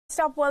Next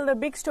up, well, the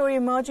big story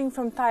emerging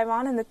from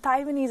Taiwan, and the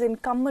Taiwanese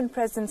incumbent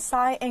President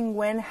Tsai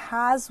Ing-wen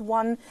has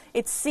won,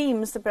 it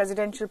seems, the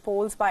presidential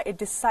polls by a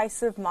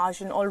decisive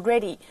margin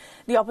already.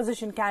 The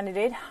opposition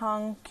candidate,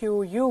 Han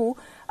Kuo-yu,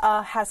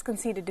 has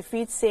conceded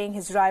defeat, saying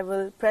his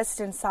rival,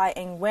 President Tsai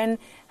Ing-wen,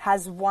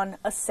 has won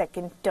a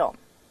second term.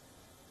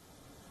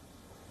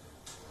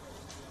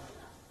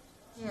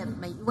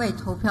 每一位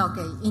投票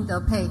给英德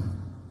配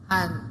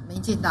和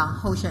民进党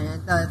候选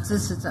人的支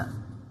持者，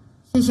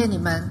谢谢你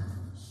们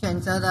选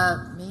择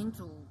了民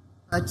主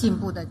和进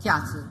步的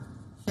价值，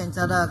选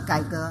择了改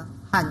革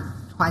和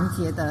团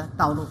结的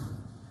道路。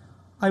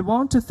 I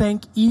want to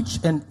thank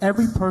each and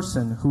every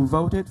person who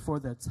voted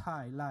for the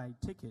Tsai Lai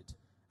ticket,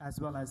 as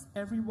well as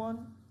everyone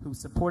who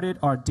supported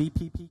our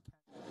DPP.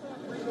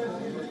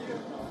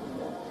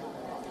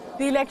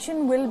 The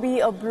election will be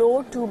a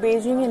blow to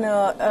Beijing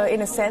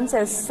in a sense,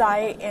 as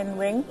Tsai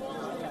Ing-wen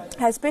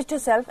has pitched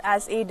herself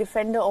as a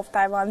defender of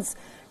Taiwan's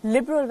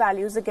liberal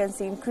values against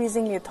the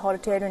increasingly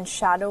authoritarian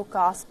shadow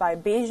cast by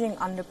Beijing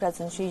under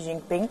President Xi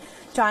Jinping.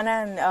 China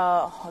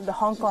and the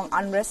Hong Kong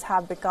unrest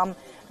have become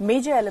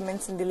major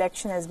elements in the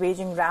election as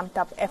Beijing ramped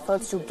up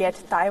efforts to get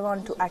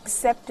Taiwan to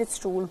accept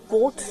its rule,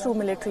 both through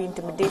military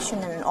intimidation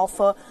and an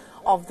offer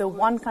of the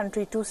one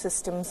country, two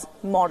systems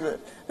model.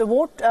 The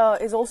vote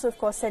is also, of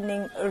course,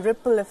 sending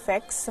ripple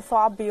effects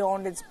far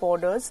beyond its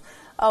borders,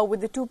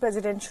 with the two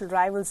presidential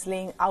rivals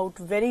laying out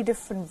very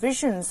different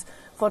visions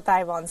for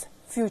Taiwan's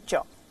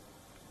future.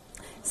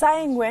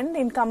 Tsai Ing-wen, the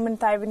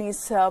incumbent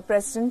Taiwanese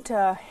president,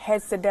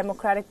 heads the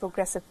Democratic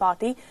Progressive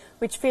Party,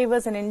 which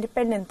favors an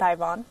independent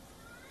Taiwan.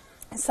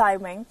 Tsai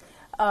Ing-wen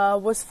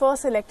was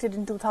first elected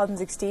in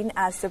 2016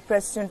 as the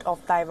president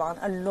of Taiwan,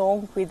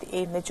 along with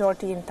a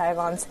majority in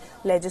Taiwan's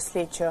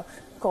legislature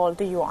called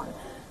the WION.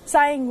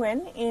 Tsai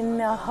Ing-wen, in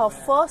her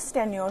first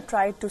tenure,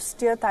 tried to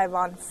steer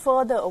Taiwan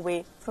further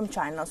away from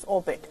China's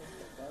orbit.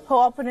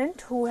 Her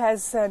opponent, who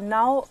has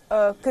now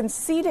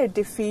conceded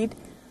defeat,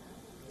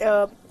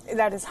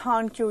 that is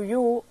Han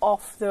Kuo-yu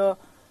of the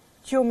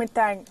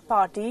Kuomintang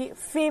party,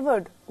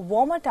 favored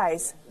warmer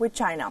ties with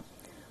China.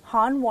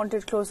 Han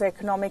wanted closer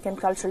economic and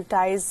cultural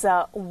ties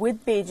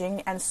with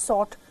Beijing and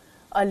sought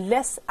a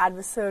less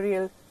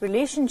adversarial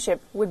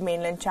relationship with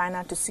mainland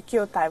China to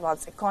secure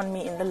Taiwan's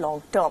economy in the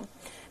long term.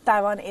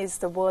 Taiwan is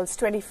the world's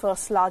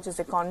 21st largest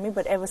economy,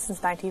 but ever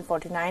since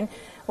 1949,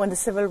 when the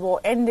Civil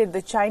War ended,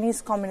 the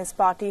Chinese Communist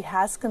Party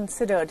has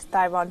considered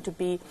Taiwan to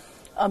be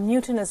a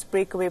mutinous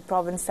breakaway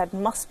province that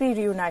must be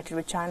reunited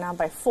with China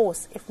by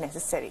force if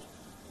necessary.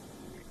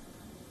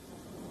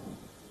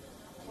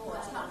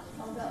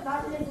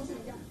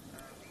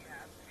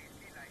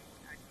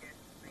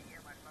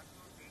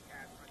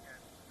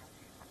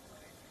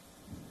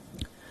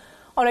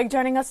 All right,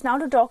 joining us now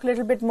to talk a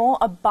little bit more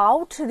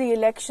about the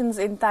elections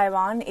in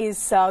Taiwan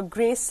is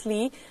Grace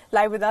Lee,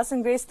 live with us.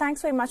 And Grace,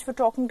 thanks very much for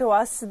talking to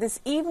us this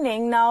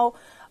evening. Now,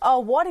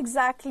 what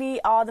exactly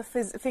are the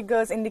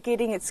figures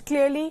indicating? It's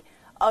clearly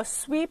a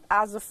sweep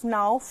as of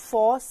now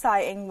for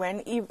Tsai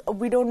Ing-wen.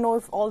 We don't know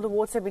if all the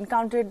votes have been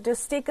counted.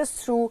 Just take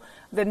us through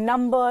the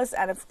numbers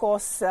and, of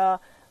course,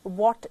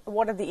 what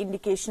are the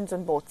indications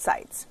on both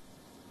sides?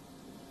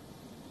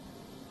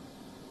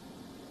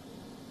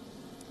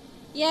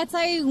 Yeah,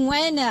 Tsai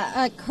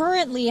Ing-wen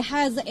currently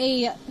has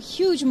a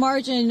huge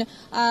margin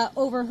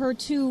over her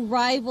two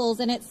rivals,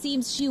 and it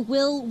seems she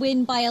will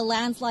win by a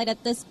landslide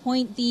at this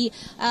point. The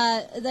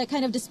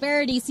kind of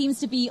disparity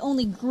seems to be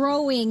only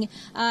growing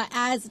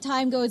as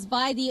time goes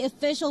by. The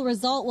official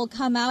result will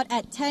come out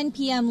at 10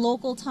 p.m.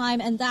 local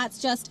time, and that's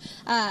just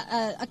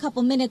a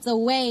couple minutes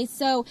away.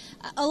 So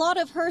a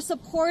lot of her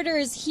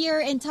supporters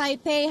here in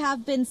Taipei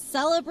have been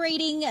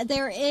celebrating.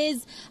 There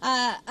is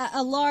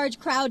a large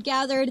crowd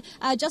gathered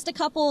just a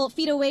couple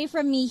feet away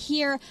from me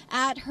here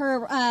at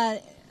her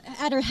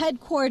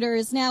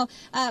headquarters. Now,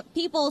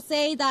 people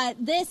say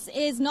that this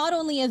is not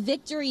only a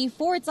victory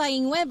for Tsai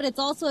Ing-wen, but it's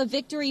also a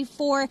victory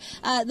for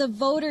the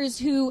voters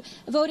who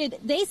voted,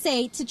 they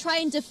say, to try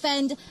and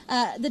defend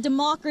the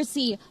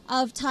democracy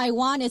of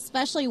Taiwan,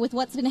 especially with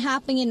what's been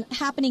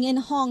happening in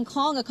Hong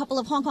Kong. A couple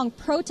of Hong Kong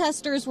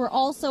protesters were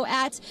also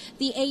at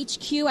the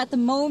HQ at the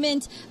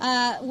moment,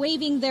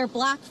 waving their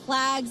black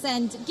flags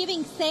and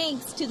giving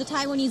thanks to the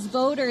Taiwanese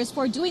voters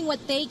for doing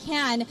what they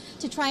can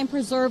to try and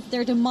preserve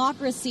their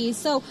democracy.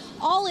 So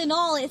all in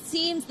all, it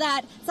seems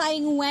that Tsai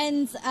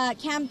Ing-wen's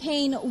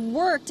campaign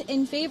worked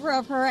in favor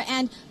of her,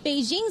 and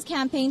Beijing's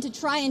campaign to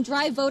try and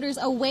drive voters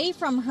away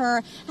from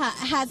her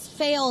has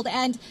failed.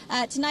 And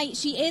tonight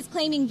she is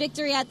claiming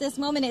victory at this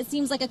moment. It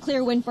seems like a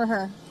clear win for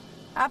her.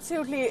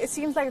 Absolutely. It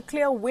seems like a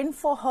clear win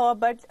for her.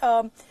 But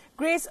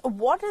Grace,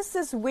 what does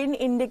this win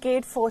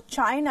indicate for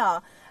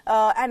China?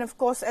 And of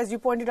course, as you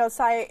pointed out,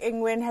 Tsai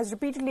Ing-wen has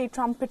repeatedly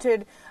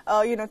trumpeted,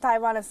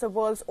 Taiwan as the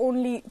world's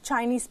only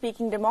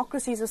Chinese-speaking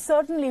democracy. So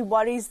certainly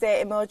worries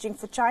there emerging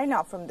for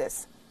China from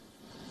this.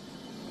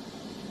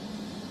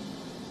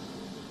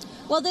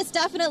 Well, this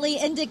definitely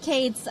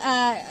indicates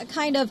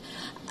kind of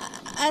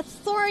a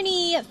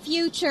thorny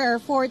future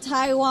for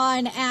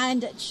Taiwan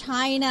and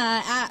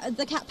China.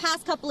 The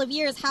past couple of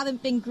years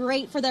haven't been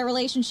great for their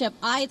relationship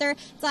either.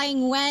 Tsai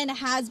Ing-wen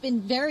has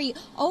been very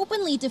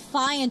openly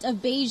defiant of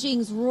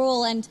Beijing's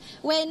rule. And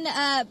when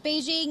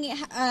Beijing,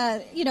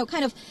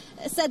 kind of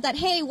said that,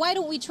 hey, why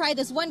don't we try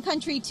this one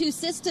country, two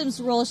systems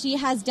rule? She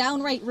has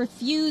downright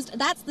refused.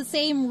 That's the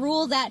same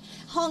rule that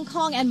Hong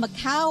Kong and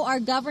Macau are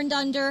governed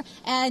under.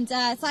 And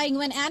Tsai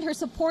Ing-wen and her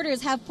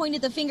supporters have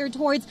pointed the finger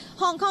towards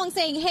Hong Kong,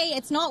 saying, hey,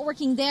 it's not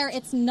working there.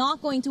 It's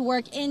not going to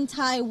work in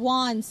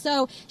Taiwan.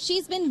 So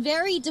she's been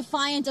very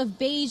defiant of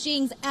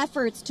Beijing's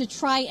efforts to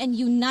try and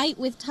unite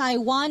with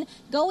Taiwan.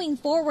 Going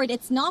forward,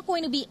 it's not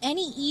going to be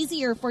any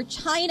easier for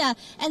China.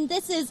 And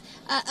this is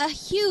a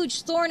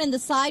huge thorn in the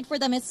side for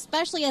them,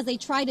 especially as they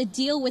try to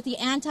deal with the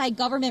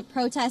anti-government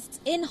protests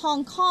in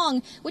Hong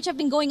Kong, which have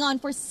been going on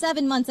for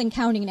 7 months and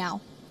counting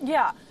now.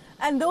 Yeah.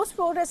 And those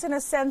protests, in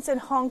a sense, in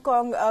Hong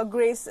Kong,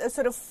 Grace,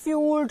 sort of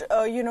fueled,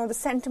 the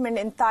sentiment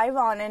in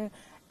Taiwan and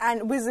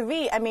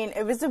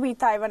vis-a-vis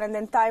Taiwan. And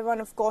then Taiwan,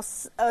 of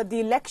course, the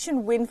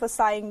election win for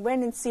Tsai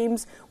Ing-wen, it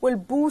seems, will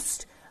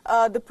boost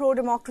the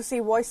pro-democracy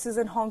voices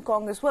in Hong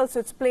Kong as well.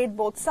 So it's played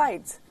both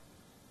sides.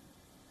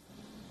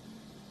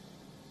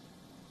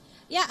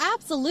 Yeah,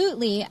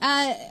 absolutely.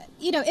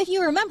 If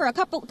you remember, a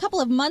couple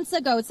of months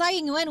ago, Tsai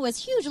Ing-wen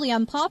was hugely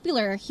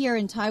unpopular here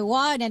in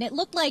Taiwan, and it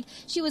looked like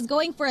she was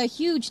going for a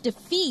huge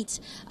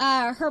defeat.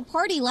 Her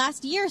party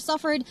last year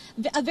suffered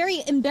a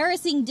very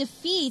embarrassing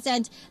defeat,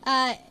 and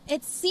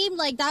it seemed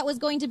like that was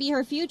going to be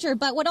her future.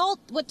 But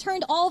what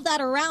turned all of that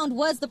around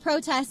was the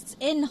protests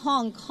in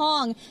Hong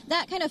Kong.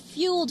 That kind of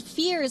fueled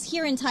fears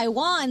here in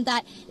Taiwan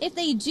that if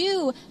they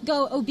do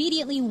go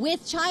obediently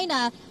with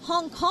China,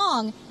 Hong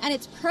Kong and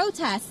its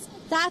protests,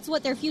 that's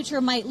what their future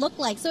might look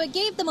like. So it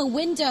gave them a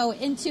window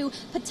into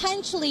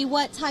potentially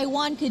what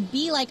Taiwan could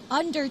be like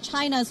under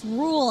China's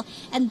rule.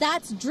 And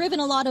that's driven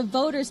a lot of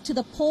voters to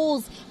the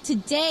polls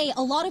today.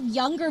 A lot of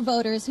younger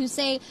voters who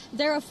say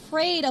they're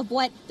afraid of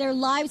what their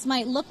lives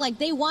might look like.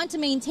 They want to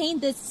maintain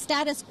this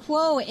status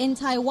quo in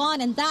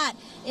Taiwan. And that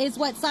is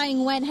what Tsai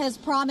Ing-wen has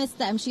promised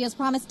them. She has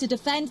promised to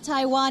defend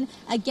Taiwan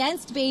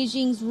against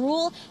Beijing's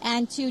rule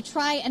and to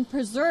try and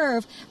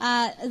preserve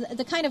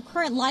the kind of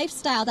current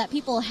lifestyle that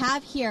people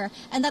have here.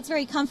 And that's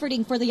very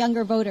comforting for the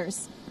younger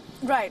voters.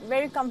 Right,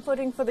 very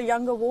comforting for the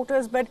younger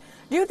voters. But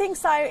do you think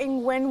Tsai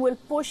Ing-wen will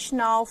push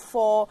now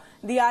for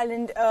the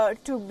island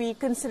to be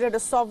considered a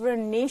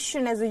sovereign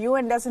nation, as the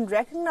UN doesn't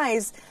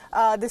recognize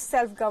the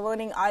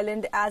self-governing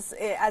island as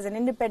an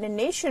independent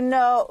nation?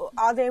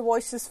 Are there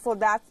voices for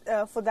that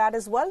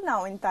as well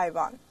now in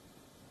Taiwan?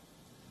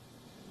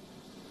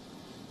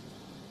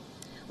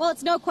 Well,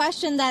 it's no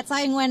question that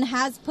Tsai Ing-wen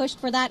has pushed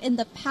for that in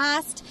the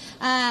past.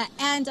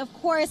 And, of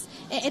course,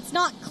 it's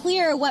not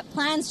clear what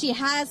plans she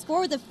has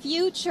for the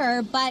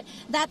future, but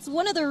that's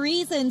one of the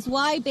reasons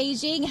why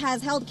Beijing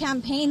has held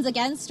campaigns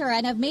against her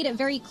and have made it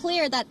very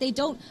clear that they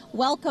don't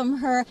welcome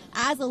her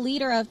as a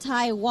leader of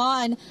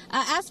Taiwan.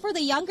 As for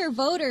the younger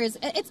voters,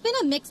 it's been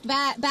a mixed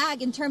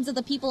bag in terms of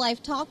the people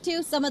I've talked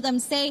to. Some of them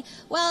say,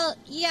 well,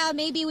 yeah,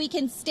 maybe we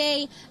can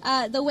stay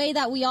the way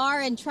that we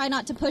are and try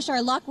not to push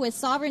our luck with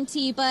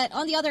sovereignty. But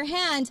on the other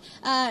hand,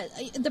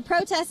 the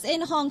protests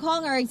in Hong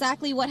Kong are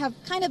exactly what have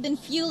kind of been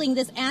fueling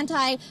this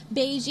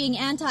anti-Beijing,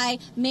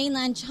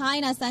 anti-mainland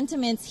China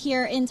sentiments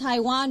here in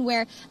Taiwan,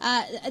 where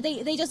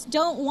they just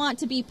don't want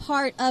to be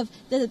part of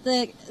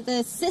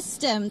the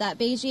system that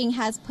Beijing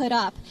has put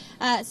up.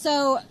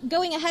 So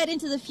going ahead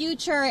into the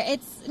future,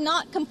 it's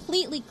not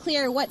completely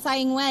clear what Tsai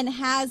Ing-wen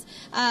has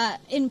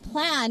in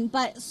plan,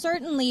 but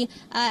certainly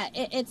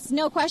it's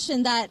no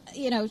question that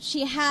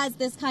she has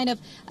this kind of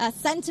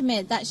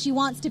sentiment that she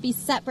wants to be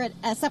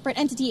a separate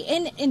entity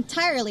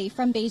entirely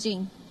from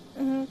Beijing.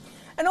 Mm-hmm.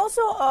 And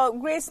also,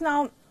 Grace,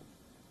 now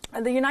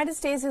the United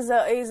States is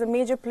a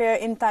major player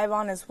in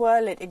Taiwan as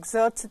well. It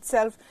exerts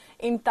itself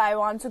in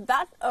Taiwan, so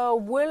that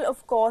will,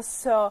 of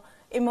course,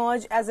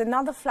 emerge as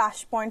another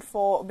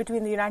flashpoint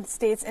between the United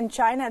States and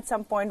China at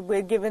some point.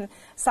 We're given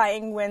Tsai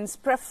Ing-wen's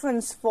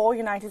preference for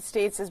United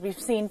States, as we've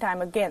seen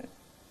time again.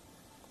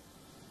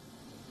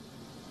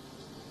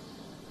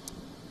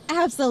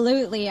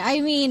 Absolutely.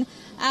 I mean,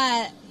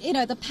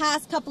 the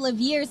past couple of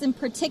years in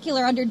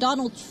particular under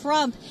Donald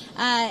Trump,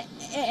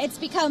 it's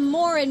become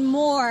more and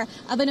more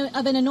of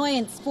an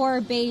annoyance for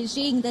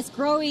Beijing, this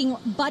growing,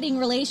 budding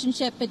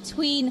relationship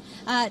between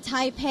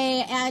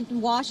Taipei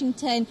and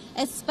Washington,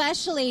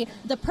 especially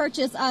the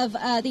purchase of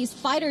these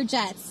fighter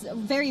jets.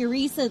 Very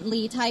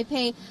recently,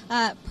 Taipei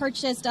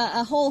purchased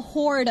a whole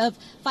horde of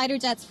fighter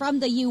jets from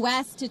the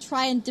U.S. to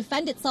try and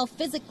defend itself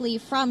physically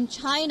from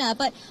China.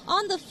 But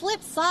on the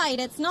flip side,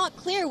 it's not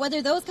clear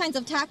whether those kinds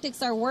of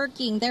tactics are are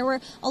working. There were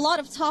a lot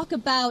of talk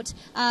about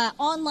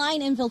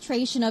online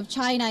infiltration of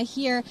China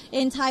here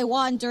in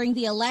Taiwan during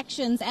the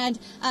elections. And,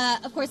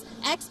 of course,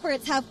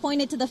 experts have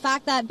pointed to the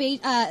fact that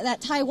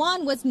that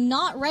Taiwan was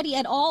not ready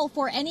at all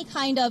for any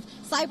kind of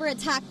cyber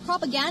attack,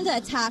 propaganda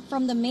attack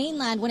from the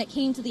mainland when it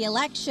came to the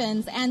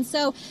elections. And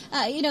so,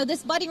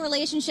 this budding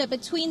relationship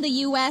between the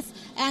U.S.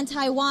 and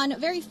Taiwan,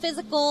 very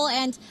physical.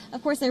 And,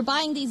 of course, they're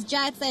buying these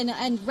jets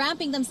and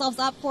ramping themselves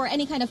up for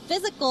any kind of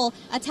physical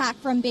attack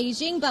from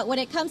Beijing. But when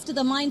it comes to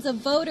the minds of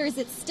voters,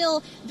 it's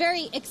still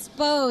very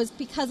exposed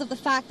because of the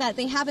fact that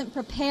they haven't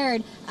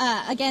prepared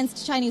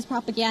against Chinese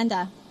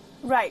propaganda.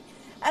 Right.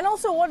 And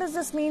also, what does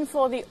this mean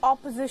for the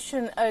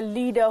opposition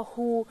leader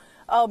who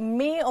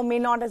may or may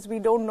not, as we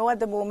don't know at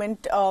the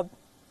moment,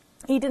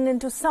 eaten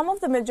into some of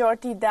the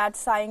majority that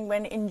Tsai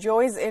Ing-wen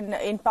enjoys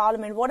in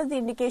Parliament? What are the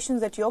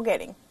indications that you're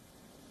getting?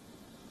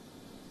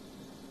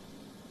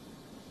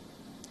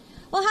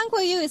 Well, Han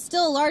Kuo-yu is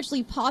still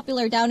largely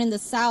popular down in the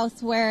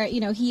south where,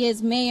 he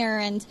is mayor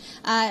and,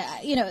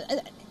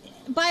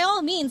 by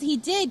all means, he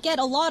did get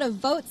a lot of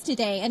votes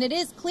today, and it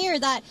is clear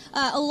that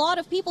a lot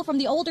of people from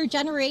the older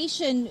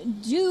generation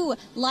do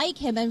like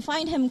him and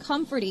find him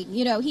comforting.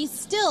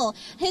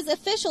 His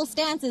official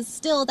stance is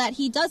still that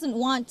he doesn't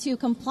want to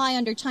comply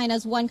under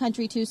China's one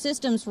country, two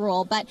systems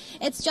rule, but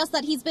it's just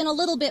that he's been a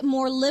little bit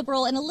more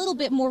liberal and a little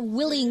bit more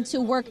willing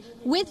to work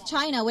with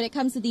China when it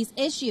comes to these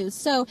issues.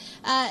 So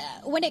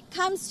when it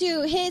comes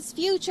to his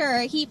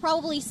future, he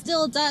probably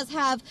still does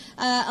have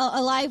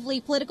a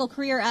lively political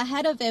career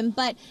ahead of him,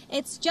 but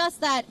it's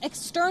just that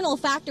external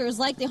factors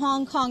like the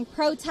Hong Kong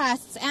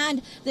protests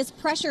and this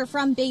pressure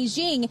from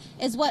Beijing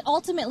is what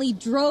ultimately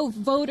drove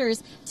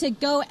voters to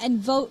go and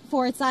vote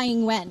for Tsai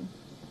Ing-wen.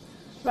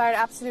 Right,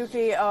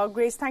 absolutely.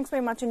 Grace, thanks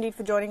very much indeed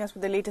for joining us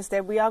with the latest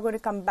there. We are going to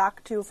come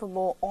back to you for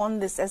more on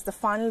this as the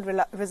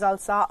final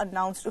results are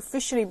announced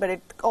officially,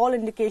 but all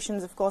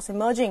indications, of course,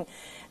 emerging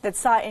that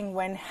Tsai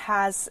Ing-wen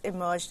has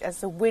emerged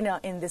as the winner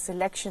in this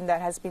election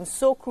that has been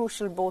so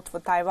crucial both for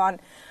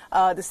Taiwan,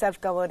 the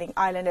self-governing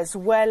island, as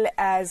well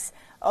as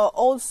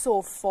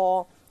also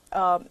for,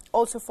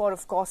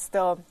 of course,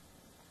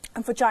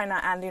 for China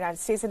and the United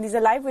States. And these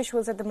are live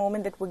visuals at the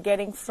moment that we're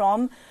getting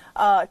from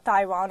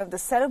Taiwan of the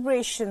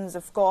celebrations,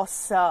 of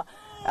course,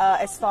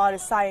 as far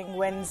as Tsai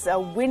Ing-wen's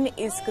win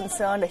is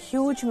concerned. A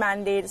huge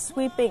mandate,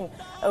 sweeping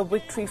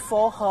victory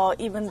for her,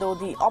 even though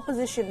the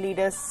opposition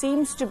leader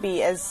seems to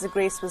be, as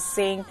Grace was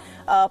saying,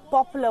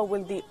 popular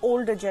with the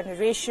older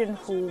generation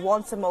who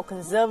wants a more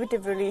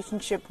conservative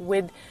relationship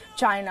with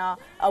China,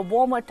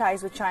 warmer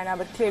ties with China.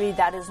 But clearly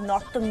that is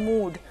not the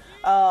mood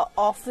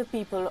of the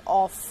people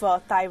of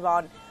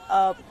Taiwan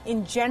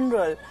in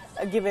general,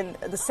 given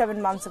the 7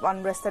 months of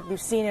unrest that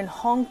we've seen in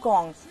Hong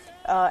Kong,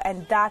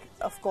 and that,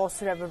 of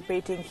course,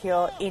 reverberating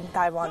here in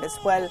Taiwan as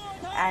well.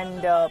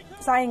 And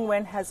Tsai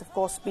Ing-wen has, of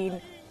course,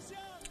 been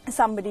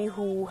somebody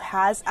who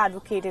has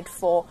advocated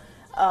for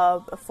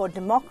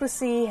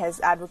democracy,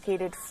 has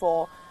advocated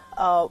for,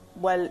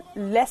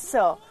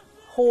 lesser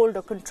hold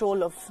or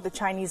control of the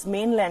Chinese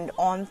mainland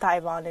on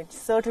Taiwan. And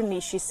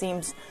certainly she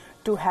seems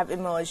to have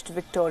emerged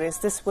victorious.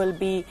 This will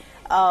be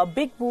a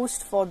big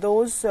boost for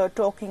those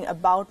talking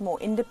about more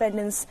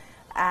independence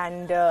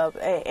and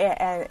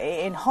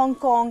in Hong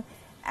Kong,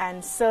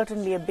 and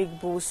certainly a big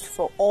boost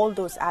for all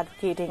those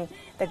advocating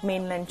that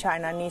mainland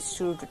China needs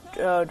to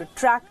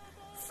retract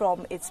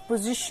from its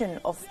position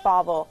of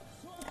power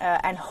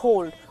and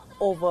hold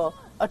over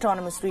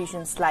autonomous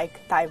regions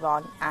like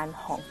Taiwan and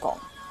Hong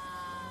Kong.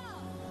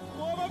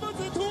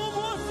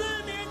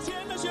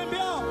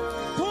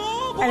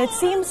 And it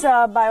seems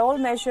by all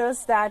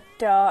measures that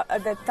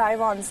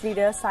Taiwan's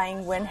leader Tsai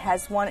Ing-wen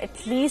has won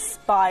at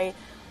least by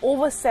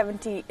over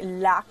 70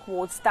 lakh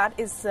votes. That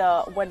is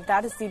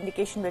that is the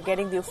indication we're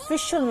getting. The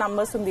official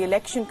numbers from the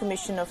Election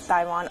Commission of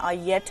Taiwan are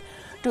yet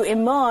to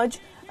emerge,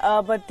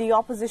 but the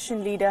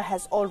opposition leader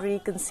has already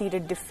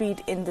conceded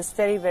defeat in this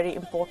very, very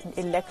important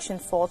election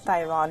for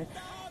Taiwan.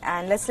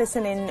 And let's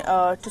listen in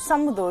to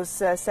some of those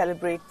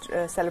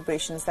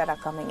celebrations that are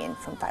coming in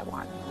from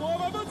Taiwan.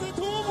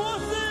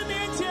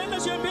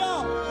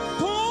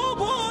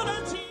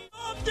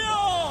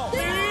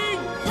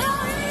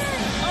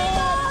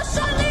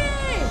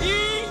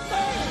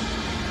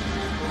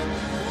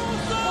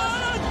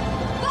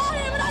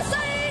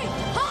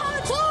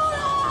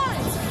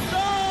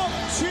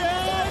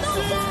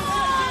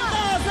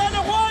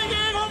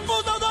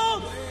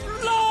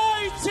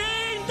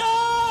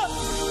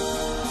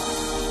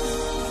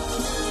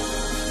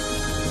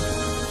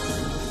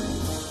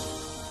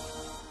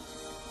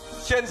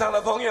现场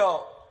的朋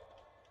友，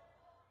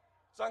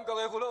全国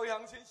的父老乡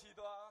亲士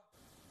大。